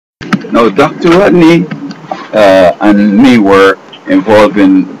Now, Dr. Rodney and me were involved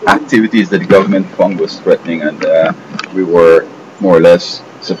in activities that the government found was threatening, and we were more or less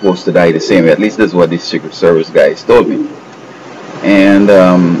supposed to die the same way. At least that's what the Secret Service guys told me. And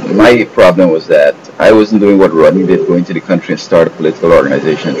my problem was that I wasn't doing what Rodney did, going to the country and start a political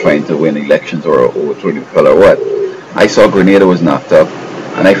organization trying to win elections or overthrow the fellow or what. I saw Grenada was knocked up,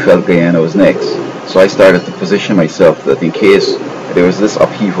 and I felt Guyana was next. So I started to position myself that in case there was this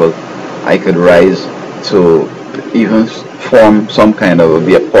upheaval, I could rise to even form some kind of,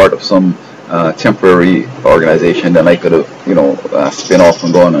 be a part of some temporary organization that I could have, spin off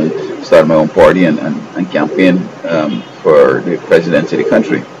and go on and start my own party and campaign for the presidency of the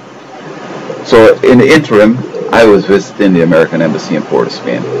country. So in the interim, I was visiting the American Embassy in Port of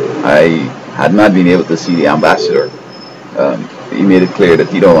Spain. I had not been able to see the ambassador. He made it clear that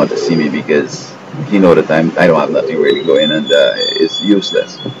he don't want to see me because he know that I don't have nothing really going, and it's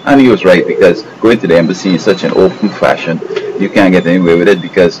useless. And he was right, because going to the embassy in such an open fashion, you can't get anywhere with it,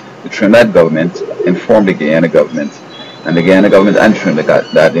 because the Trinidad government informed the Guyana government, and the Guyana government and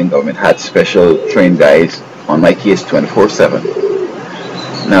Trinidadian government had special trained guys on my case 24/7.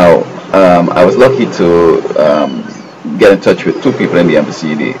 Now, I was lucky to get in touch with two people in the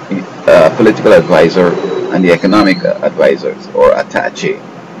embassy, the political advisor and the economic advisors, or attaché,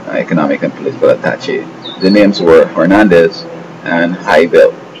 economic and political attaché. The names were Hernandez and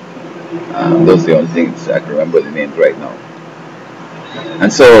Hybel. Those are the only things I can remember the names right now.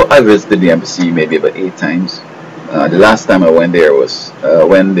 And so I visited the embassy maybe about 8 times. The last time I went there was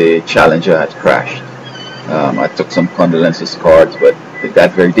when the Challenger had crashed. I took some condolences cards, but it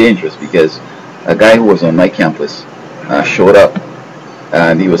got very dangerous because a guy who was on my campus showed up,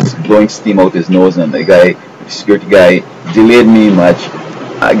 and he was blowing steam out his nose, and the security guy delayed me much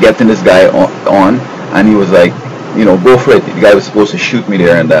getting this guy on, and he was like, go for it. The guy was supposed to shoot me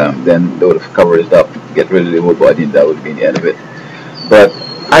there, and then they would have covered it up, get rid of the whole body, and that would be the end of it. But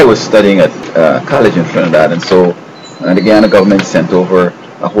I was studying at college in Trinidad, and so the Guyana government sent over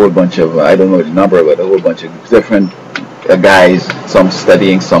a whole bunch of, I don't know the number, but a whole bunch of different guys, some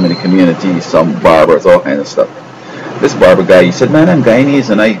studying, some in the community, some barbers, all kinds of stuff. This barber guy, he said, man, I'm Guyanese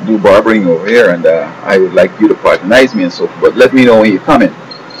and I do barbering over here, and I would like you to patronize me and so forth, but let me know when you're coming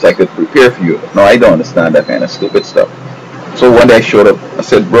so I could prepare for you. No, I don't understand that kind of stupid stuff. So one day I showed up, I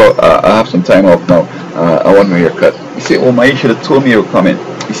said, bro, I have some time off now, I want my haircut. He said, oh man, you should have told me you were coming.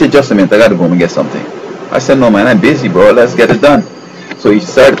 He said, just a minute, I got to go and get something. I said, no man, I'm busy, bro, let's get it done. So he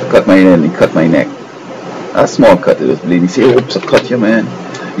started to cut my hair and he cut my neck. A small cut, it was bleeding. He said, oops, I cut you, man.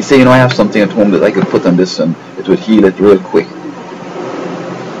 He said, I have something at home that I could put on this and it would heal it real quick.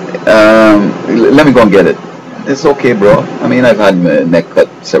 Let me go and get it. It's okay, bro. I mean, I've had my neck cut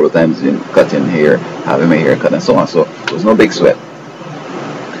several times, cutting hair, having my hair cut and so on, so it was no big sweat.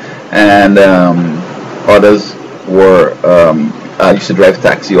 And others were, I used to drive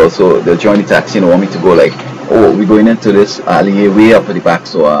taxi also. They'll join the taxi and want me to go like, oh, we're going into this alley way up at the back,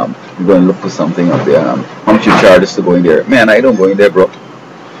 so we're going to look for something up there. How much you charge us to go in there? Man, I don't go in there, bro.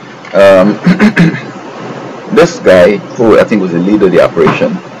 This guy, who I think was the leader of the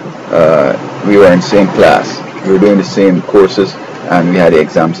operation, we were in the same class. We were doing the same courses, and we had the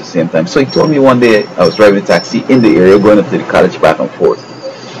exams at the same time. So he told me one day, I was driving a taxi in the area, going up to the college back and forth.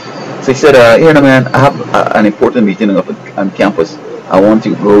 So he said, here, man, I have an important meeting up on campus. I want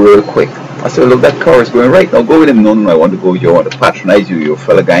to go real quick. I said, look, that car is going right now. Go with him. No, I want to go with you. I want to patronize you. You're a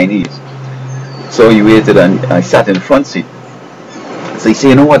fellow Guyanese. So he waited, and I sat in the front seat. So he said,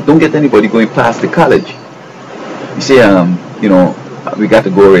 you know what? Don't get anybody going past the college. He said, we got to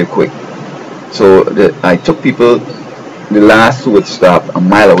go real quick. So I took people, the last who would stop a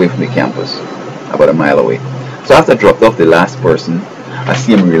mile away from the campus, about a mile away. So after I dropped off the last person, I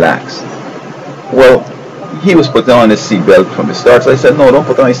see him relax. Well, he was putting on his seatbelt from the start, so I said, no, don't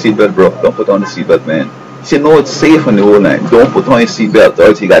put on your seatbelt, bro. Don't put on the seatbelt, man. He said, no, it's safe on the whole line. Don't put on your seatbelt, or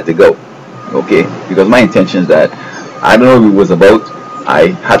else you got to go. Okay? Because my intention is that, I don't know what it was about. I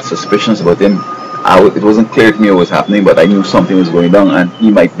had suspicions about him. It wasn't clear to me what was happening, but I knew something was going on, and he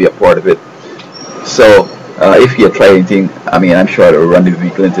might be a part of it. So, if he had tried anything, I mean, I'm sure I would run the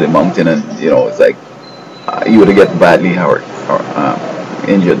vehicle into the mountain, and, it's like, he would have gotten badly hurt or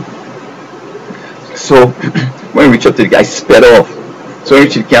injured. So when we reached up to the guy, I sped off. So I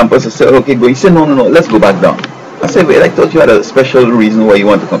reached the campus, I said, okay, go. He said, no, let's go back down. I said, wait, I thought you had a special reason why you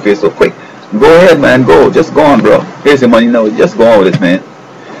want to come here so quick. Go ahead, man, go. Just go on, bro. Here's the money now. Just go on with it, man.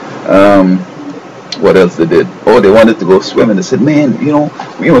 What else they did? Oh, they wanted to go swimming. They said, man,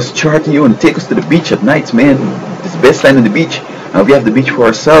 we was charting you and take us to the beach at nights, man. It's the best time in the beach. And we have the beach for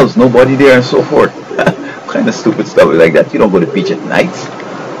ourselves. Nobody there and so forth. Kind of stupid stuff like that. You don't go to the beach at night.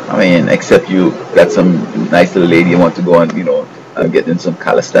 I mean, except you got some nice little lady you want to go and, get in some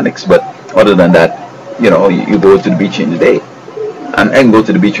calisthenics. But other than that, you go to the beach in the day. And I can go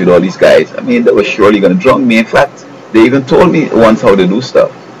to the beach with all these guys. I mean, they were surely going to drunk me. In fact, they even told me once how to do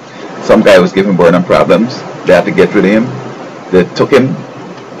stuff. Some guy was giving Burnham problems. They had to get rid of him. They took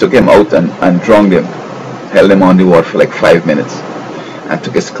him out and drunk him. Held him on the water for like 5 minutes. And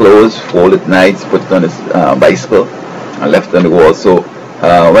took his clothes, folded nice, put it on his bicycle, and left it on the wall. So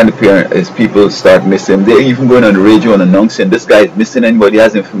when his people start missing, they're even going on the radio and announcing, this guy is missing, anybody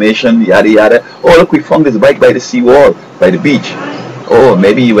has information, yada yada. Oh, look, we found his bike by the seawall, by the beach. Oh,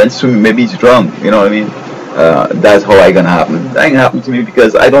 maybe he went swimming, maybe he's drunk, you know what I mean? That's how I gonna happen. That ain't happen to me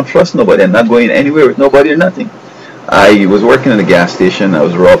because I don't trust nobody. I'm not going anywhere with nobody or nothing. I was working in a gas station. I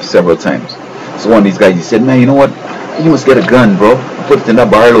was robbed several times. So one of these guys, he said, man, you know what? You must get a gun, bro. Put it in that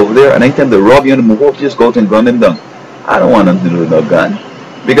barrel over there, and anytime they rob you on the move, just go out and gun them down. I don't want nothing to do with no gun.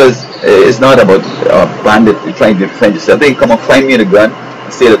 Because it's not about bandit trying to defend yourself. They come and find me in a gun,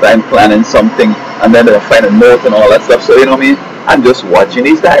 say that I'm planning something, and then they'll find a note and all that stuff. So, you know what I mean? I'm just watching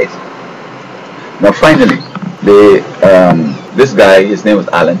these guys. Now, finally, this guy, his name was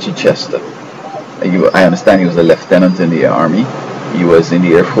Alan Chichester. I understand he was a lieutenant in the Army. He was in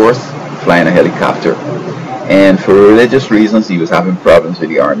the Air Force, flying a helicopter. And for religious reasons, he was having problems with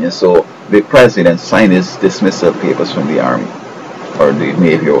the Army. And so the president signed his dismissal papers from the Army, or the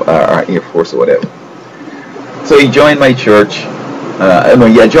Navy, or Air Force, or whatever. So he joined my church.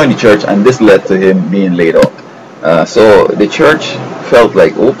 He joined the church, and this led to him being laid off. So the church felt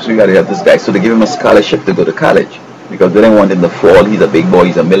like, oops, we got to help this guy. So they gave him a scholarship to go to college because they didn't want him to fall. He's a big boy.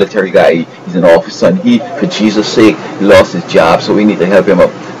 He's a military guy. He's an officer. And he, for Jesus' sake, he lost his job. So we need to help him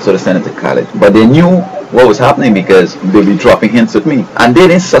up. So they sent him to college. But they knew what was happening because they'd be dropping hints at me. And they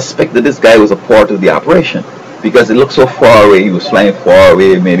didn't suspect that this guy was a part of the operation because it looked so far away. He was flying far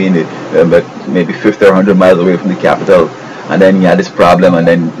away, maybe in the, maybe 50 or 100 miles away from the capital. And then he had this problem, and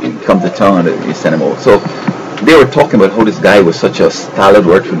then he come to town and he sent him over. So they were talking about how this guy was such a stalwart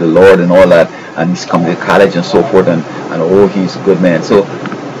word for the Lord and all that, and he's come to college and so forth, and oh, he's a good man. So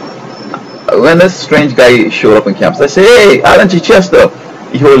when this strange guy showed up on campus, I said, hey, Alan Chichester.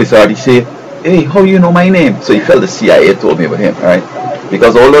 He hold his heart. He said, hey, how you know my name? So he felt the CIA told me about him, right?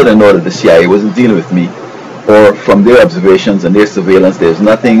 Because although they know that the CIA wasn't dealing with me, or from their observations and their surveillance, there's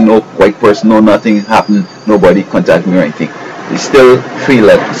nothing, no white person, no nothing happened, nobody contacted me or anything. They still feel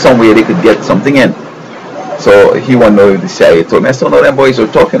like some way they could get something in. So he wanted to know if the CIA told me. I said, no, them boys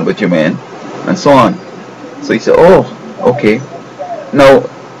are talking about you, man, and so on. So he said, oh, okay. Now,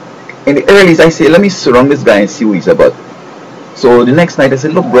 in the earlies, I said, let me surround this guy and see what he's about. So the next night, I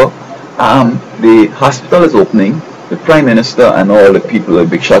said, look, bro, the hospital is opening. The Prime Minister and all the people, the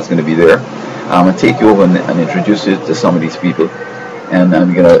big shots, going to be there. I'm going to take you over and introduce you to some of these people. And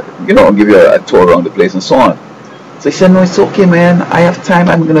I'm going to, give you a tour around the place and so on. So he said, no, it's okay, man. I have time.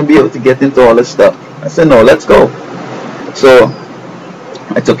 I'm going to be able to get into all this stuff. I said, no, let's go. So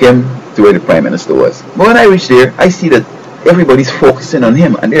I took him to where the Prime Minister was. But when I reached there, I see that everybody's focusing on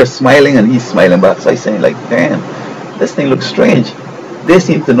him. And they're smiling and he's smiling back. So I say, like, damn, this thing looks strange. They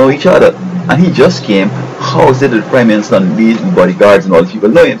seem to know each other. And he just came. How is it that the Prime Minister and these bodyguards and all these people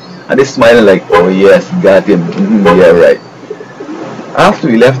know him? And they're smiling like, oh yes, got him. Yeah, right. After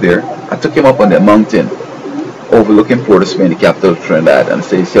we left there, I took him up on the mountain overlooking Port of Spain, the capital of Trinidad, and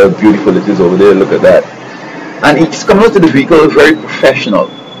say, see how beautiful it is over there, look at that. And he's coming out to the vehicle very professional.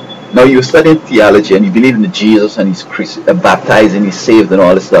 Now you're studying theology and you believe in Jesus and he's baptized and he's saved and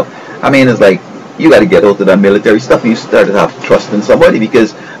all this stuff. I mean, it's like, you got to get out of that military stuff and you start to have trust in somebody,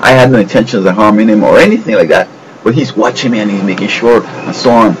 because I had no intentions of harming him or anything like that. But he's watching me and he's making sure and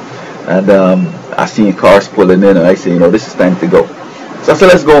so on. And I see cars pulling in and I say, this is time to go. So I said,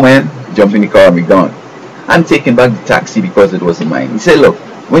 let's go, man. Jump in the car and we're gone. I'm taking back the taxi because it wasn't mine. He said, look,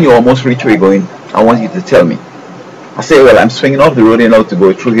 when you almost reach where you're going, I want you to tell me. I said, well, I'm swinging off the road now to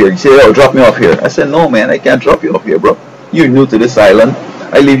go through here. He said, oh, drop me off here. I said, no, man, I can't drop you off here, bro. You're new to this island.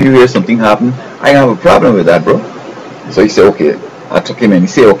 I leave you here, something happened. I have a problem with that, bro. So he said, okay. I took him in. He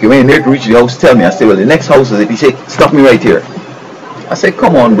said, okay, when you're near to reach the house, tell me. I said, well, the next house is it. He said, stop me right here. I said,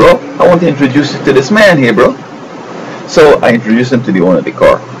 come on, bro. I want to introduce you to this man here, bro. So I introduced him to the owner of the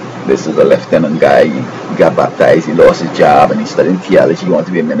car. This is a lieutenant guy. He got baptized. He lost his job and he's studying theology. He wanted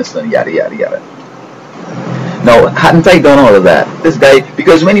to be a minister and yada, yada, yada. Now, hadn't I done all of that? This guy,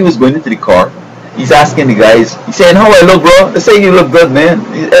 because when he was going into the car, he's asking the guys, he's saying, how I look, bro? They say you look good, man.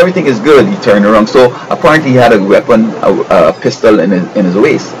 Everything is good. He turned around. So apparently he had a weapon, a pistol in his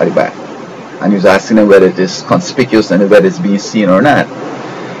waist at the back. And he was asking them whether it is conspicuous and whether it's being seen or not.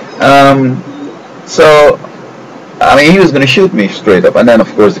 So I mean, he was going to shoot me straight up. And then, of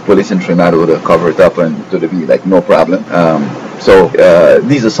course, the police in Trinidad would have covered it up and it would be like no problem. So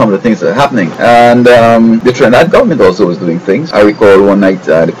these are some of the things that are happening. And the Trinidad government also was doing things. I recall one night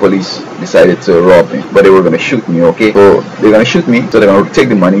the police decided to rob me, but they were going to shoot me, okay? So they're going to shoot me, so they're going to take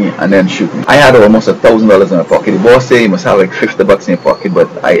the money and then shoot me. I had almost $1,000 in my pocket. The boss said you must have like $50 in your pocket, but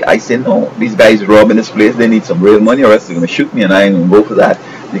I said no, these guys robbing this place, they need some real money or else they're going to shoot me, and I ain't going to go for that.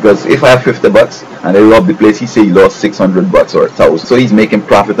 Because if I have $50 and they rob the place, he say he lost $600 or $1,000. So he's making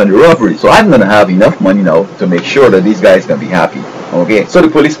profit on the robbery. So I'm gonna have enough money now to make sure that these guys can be happy. Okay. So the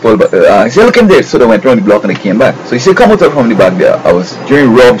police pulled back. He said, look in there. So they went around the block and they came back. So he said, come out from the back there. I was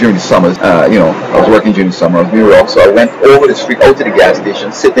robbed during the summers. I was working during the summer. I was being robbed. So I went over the street out to the gas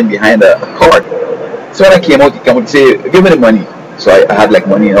station, sitting behind a cart. So when I came out, he came out and said, give me the money. So I had like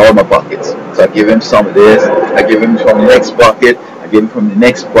money in all my pockets. So I give him some of this. I give him from the next pocket. Give him from the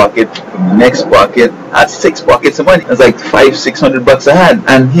next pocket, from the next pocket. I had 6 pockets of money. It was like $500-600 a hand.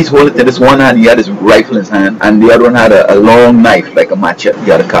 And he's holding it in this one hand. He had his rifle in his hand, and the other one had a long knife, like a machete. He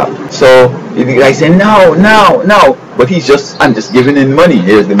had a cop. So the guy said, no. But I'm just giving him money.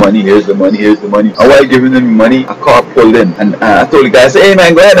 Here's the money, here's the money, here's the money. And while giving him money, a car pulled in. And I told the guy, I said, hey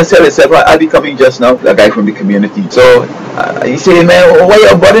man, go ahead and sell it. I'll be coming just now. The guy from the community. So he said, man, why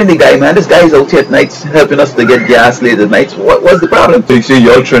you bothering the guy, man? This guy's out here at nights helping us to get gas late at nights. What's the problem? So he said,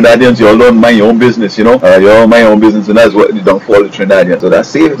 y'all Trinidadians, y'all don't mind your own business, you all mind your own business, and that's what the downfall of Trinidadians. So that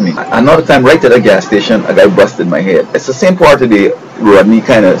saved me. Another time, right at a gas station, a guy busted my head. It's the same part of the Rodney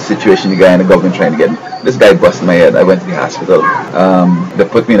kind of situation, the guy in the government trying to get me. This guy busted my head. I went to the hospital. They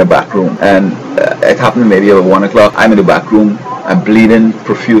put me in a back room, and it happened maybe about 1 o'clock. I'm in the back room. I'm bleeding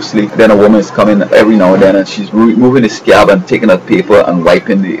profusely. Then a woman is coming every now and then, and she's removing the scab and taking out paper and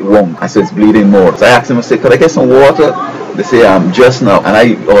wiping the wound. I said, it's bleeding more. So I asked him, I said, could I get some water? They say, just now. And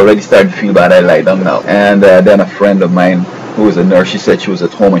I already started to feel bad. I lie down now. And then a friend of mine who was a nurse, she said she was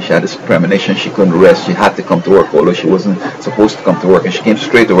at home and she had this premonition. She couldn't rest. She had to come to work, although she wasn't supposed to come to work. And she came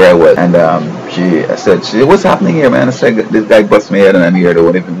straight to where I was. And she said, what's happening here, man? I said, this guy busted my head and I'm here. They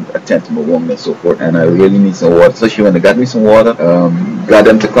won't even attend to my wound and so forth. And I really need some water. So she went and got me some water. Got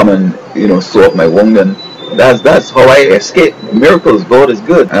them to come and sew up my wound. And that's how I escaped. Miracles, God is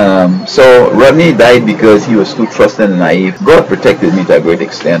good. So Rodney died because he was too trusting and naive. God protected me to a great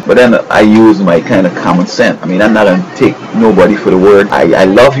extent, but then I used my kind of common sense. I mean, I'm not going to take nobody for the word. I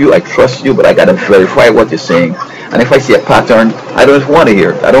love you, I trust you, but I got to verify what you're saying. And if I see a pattern, I don't want to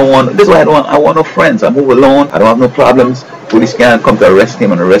hear. This is why I want no friends. I move alone. I don't have no problems. Police can't come to arrest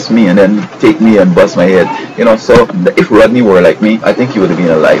him and arrest me and then take me and bust my head. So if Rodney were like me, I think he would have been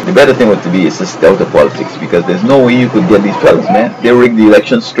alive. The better thing would be is to stay out of politics, because there's no way you could get these fellas, man. They rigged the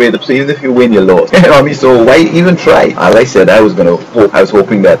election straight up, so even if you win, you lost. You know what I mean? So why even try? As I said, I was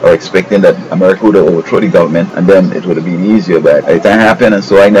hoping that, or expecting that America would have overthrown the government, and then it would have been easier, but it didn't happen, and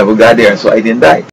so I never got there, and so I didn't die.